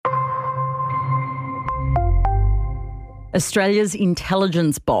Australia's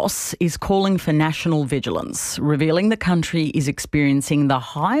intelligence boss is calling for national vigilance, revealing the country is experiencing the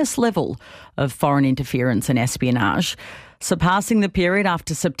highest level of foreign interference and espionage, surpassing the period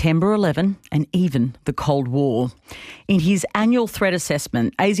after September 11 and even the Cold War. In his annual threat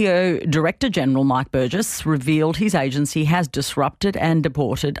assessment, ASIO Director General Mike Burgess revealed his agency has disrupted and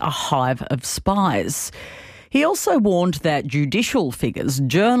deported a hive of spies. He also warned that judicial figures,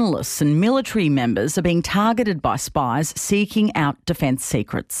 journalists and military members are being targeted by spies seeking out defence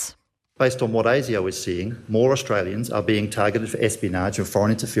secrets. Based on what ASIO is seeing, more Australians are being targeted for espionage and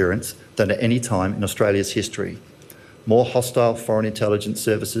foreign interference than at any time in Australia's history. More hostile foreign intelligence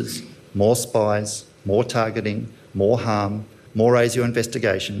services, more spies, more targeting, more harm, more ASIO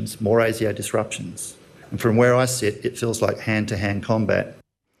investigations, more ASIO disruptions. And from where I sit, it feels like hand-to-hand combat.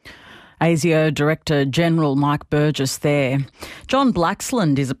 ASIO Director General Mike Burgess there. John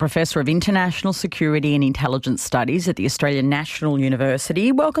Blaxland is a Professor of International Security and Intelligence Studies at the Australian National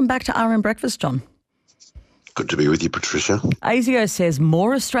University. Welcome back to RM Breakfast, John. Good to be with you, Patricia. ASIO says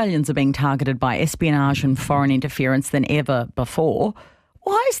more Australians are being targeted by espionage and foreign interference than ever before.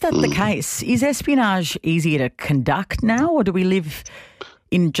 Why is that the case? Is espionage easier to conduct now, or do we live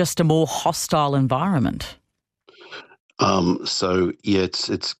in just a more hostile environment?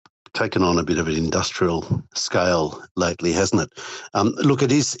 It's taken on a bit of an industrial scale lately, hasn't it? Look,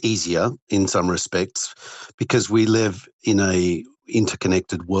 it is easier in some respects because we live in a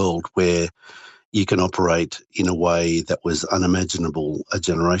interconnected world where you can operate in a way that was unimaginable a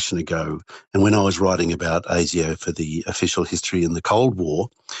generation ago. And when I was writing about ASIO for the official history in the Cold War,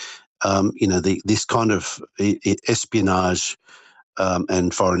 this kind of espionage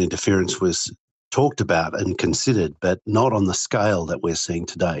and foreign interference was talked about and considered, but not on the scale that we're seeing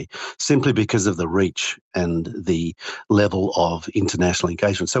today, simply because of the reach and the level of international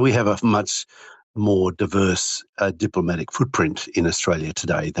engagement. So we have a much more diverse diplomatic footprint in Australia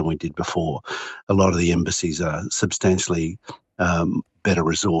today than we did before. A lot of the embassies are substantially better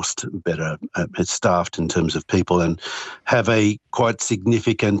resourced, better staffed in terms of people, and have a quite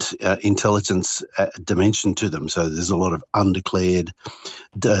significant intelligence dimension to them. So there's a lot of undeclared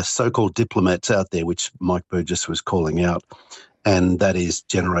so-called diplomats out there, which Mike Burgess was calling out, and that is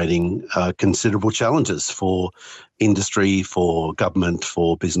generating considerable challenges for industry, for government,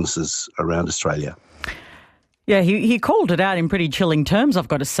 for businesses around Australia. Yeah, he called it out in pretty chilling terms, I've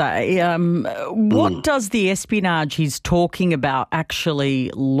got to say. What does the espionage he's talking about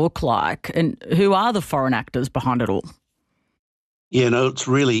actually look like, and who are the foreign actors behind it all? Yeah, no, it's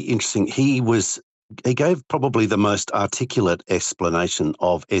really interesting. He gave probably the most articulate explanation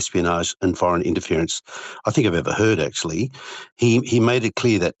of espionage and foreign interference I think I've ever heard, actually. He made it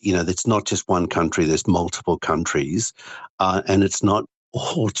clear that, it's not just one country, there's multiple countries, and it's not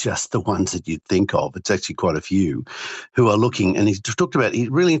all just the ones that you'd think of. It's actually quite a few who are looking, and he talked about,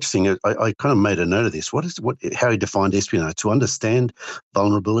 really interesting, I kind of made a note of this, how he defined espionage: to understand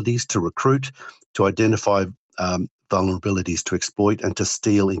vulnerabilities, to recruit, to identify vulnerabilities, to exploit, and to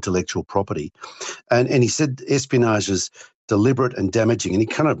steal intellectual property. And he said espionage is deliberate and damaging, and he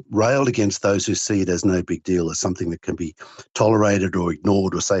kind of railed against those who see it as no big deal, as something that can be tolerated or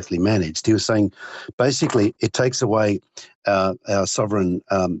ignored or safely managed. He was saying basically it takes away our sovereign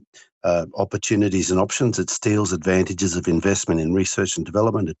opportunities and options. It steals advantages of investment in research and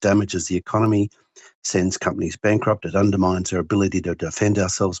development. It damages the economy, sends companies bankrupt. It undermines our ability to defend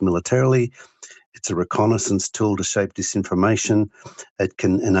ourselves militarily. It's a reconnaissance tool to shape disinformation. It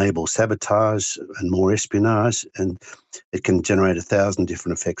can enable sabotage and more espionage, and it can generate 1,000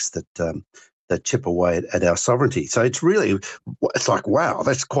 different effects that chip away at our sovereignty. So it's like, wow,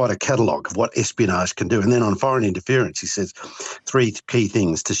 that's quite a catalogue of what espionage can do. And then on foreign interference, he says 3 key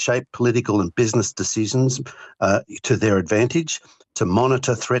things: to shape political and business decisions to their advantage, to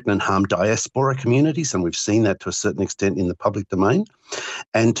monitor, threaten and harm diaspora communities, and we've seen that to a certain extent in the public domain,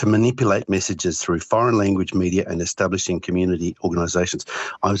 and to manipulate messages through foreign language media and establishing community organisations.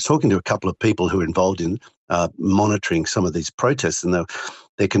 I was talking to a couple of people who are involved in monitoring some of these protests, and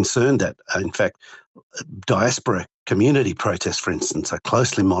they're concerned that, in fact, diaspora community protests, for instance, are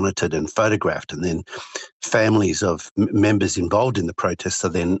closely monitored and photographed, and then families of members involved in the protests are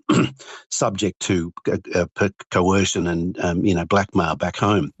then subject to coercion and blackmail back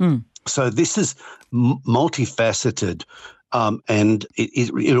home. So this is multifaceted, and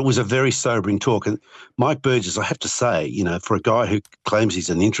it was a very sobering talk. And Mike Burgess, I have to say, for a guy who claims he's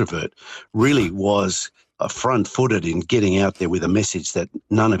an introvert, really was front-footed in getting out there with a message that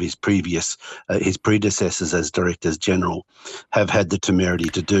none of his predecessors as Directors General have had the temerity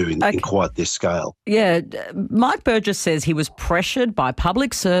to do in quite this scale. Yeah, Mike Burgess says he was pressured by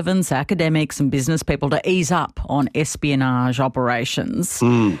public servants, academics and business people to ease up on espionage operations.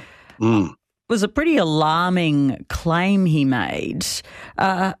 It was a pretty alarming claim he made.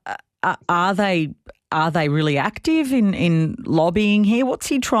 Are they really active in lobbying here? What's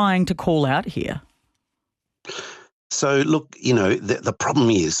he trying to call out here? So, look, the problem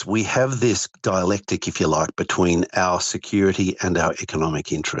is we have this dialectic, if you like, between our security and our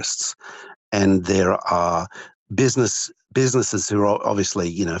economic interests. And there are businesses who are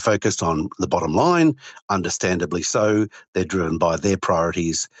obviously, focused on the bottom line, understandably so. They're driven by their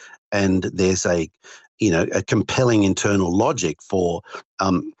priorities. And there's a compelling internal logic for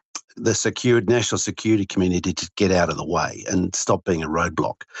the national security community to get out of the way and stop being a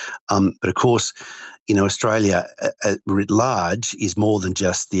roadblock. But of course, Australia writ large is more than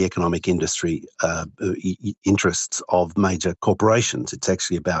just the economic industry interests of major corporations. It's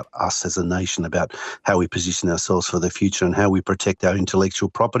actually about us as a nation, about how we position ourselves for the future and how we protect our intellectual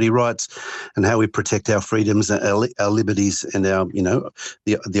property rights and how we protect our freedoms, our liberties and our,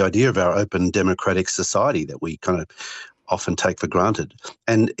 the idea of our open democratic society that we kind of often take for granted.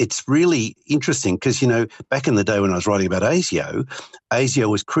 And it's really interesting because, back in the day when I was writing about ASIO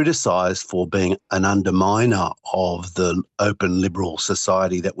was criticised for being an underminer of the open liberal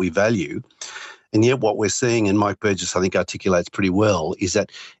society that we value. And yet what we're seeing, and Mike Burgess I think articulates pretty well, is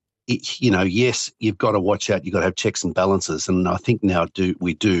that yes, you've got to watch out, you've got to have checks and balances. And I think now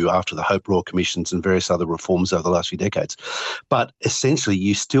we do after the Hope Royal Commissions and various other reforms over the last few decades. But essentially,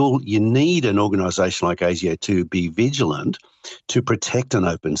 you need an organisation like ASIO to be vigilant to protect an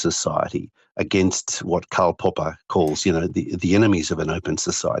open society against what Karl Popper calls, the enemies of an open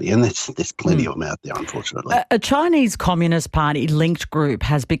society. And there's plenty of them out there, unfortunately. A Chinese Communist Party linked group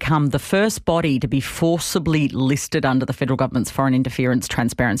has become the first body to be forcibly listed under the federal government's foreign interference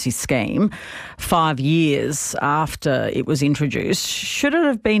transparency scheme 5 years after it was introduced. Should it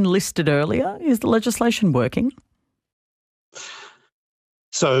have been listed earlier? Is the legislation working?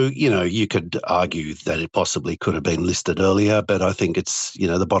 So, you could argue that it possibly could have been listed earlier, but I think it's,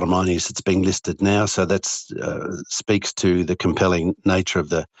 the bottom line is it's being listed now. So that speaks to the compelling nature of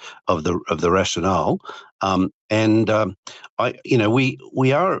the rationale.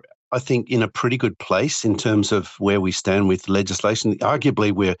 We are, I think, in a pretty good place in terms of where we stand with legislation.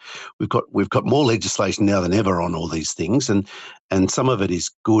 Arguably, we've got more legislation now than ever on all these things, and some of it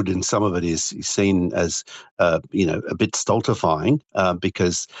is good, and some of it is seen as a bit stultifying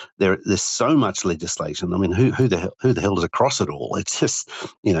because there's so much legislation. I mean, who the hell is across it all? It's just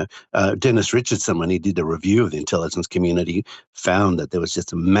Dennis Richardson, when he did a review of the intelligence community, found that there was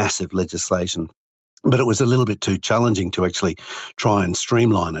just a massive legislation. But it was a little bit too challenging to actually try and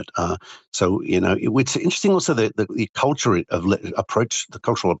streamline it. It's interesting also the cultural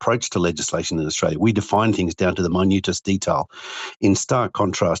approach to legislation in Australia. We define things down to the minutest detail, in stark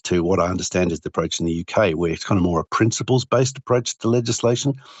contrast to what I understand is the approach in the UK, where it's kind of more a principles-based approach to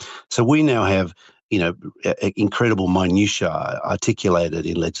legislation. So we now have incredible minutiae articulated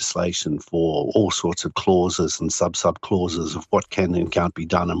in legislation for all sorts of clauses and sub clauses of what can and can't be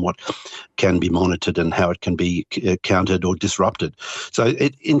done and what can be monitored and how it can be countered or disrupted. So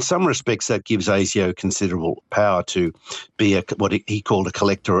in some respects, that gives ASIO considerable power to be what he called a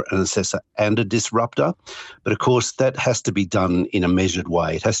collector, an assessor and a disruptor. But of course, that has to be done in a measured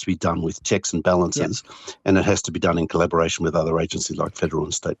way. It has to be done with checks and balances, and it has to be done in collaboration with other agencies like federal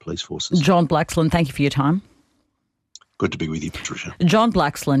and state police forces. John Blaxland, thank you for your time. Good to be with you, Patricia. John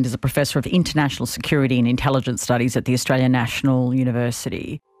Blaxland is a Professor of International Security and Intelligence Studies at the Australian National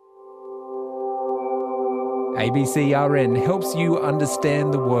University. ABCRN helps you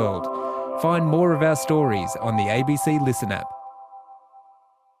understand the world. Find more of our stories on the ABC Listen app.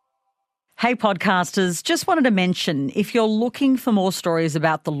 Hey podcasters, just wanted to mention, if you're looking for more stories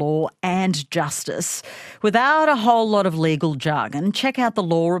about the law and justice without a whole lot of legal jargon, check out the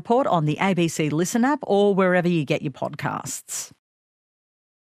Law Report on the ABC Listen app or wherever you get your podcasts.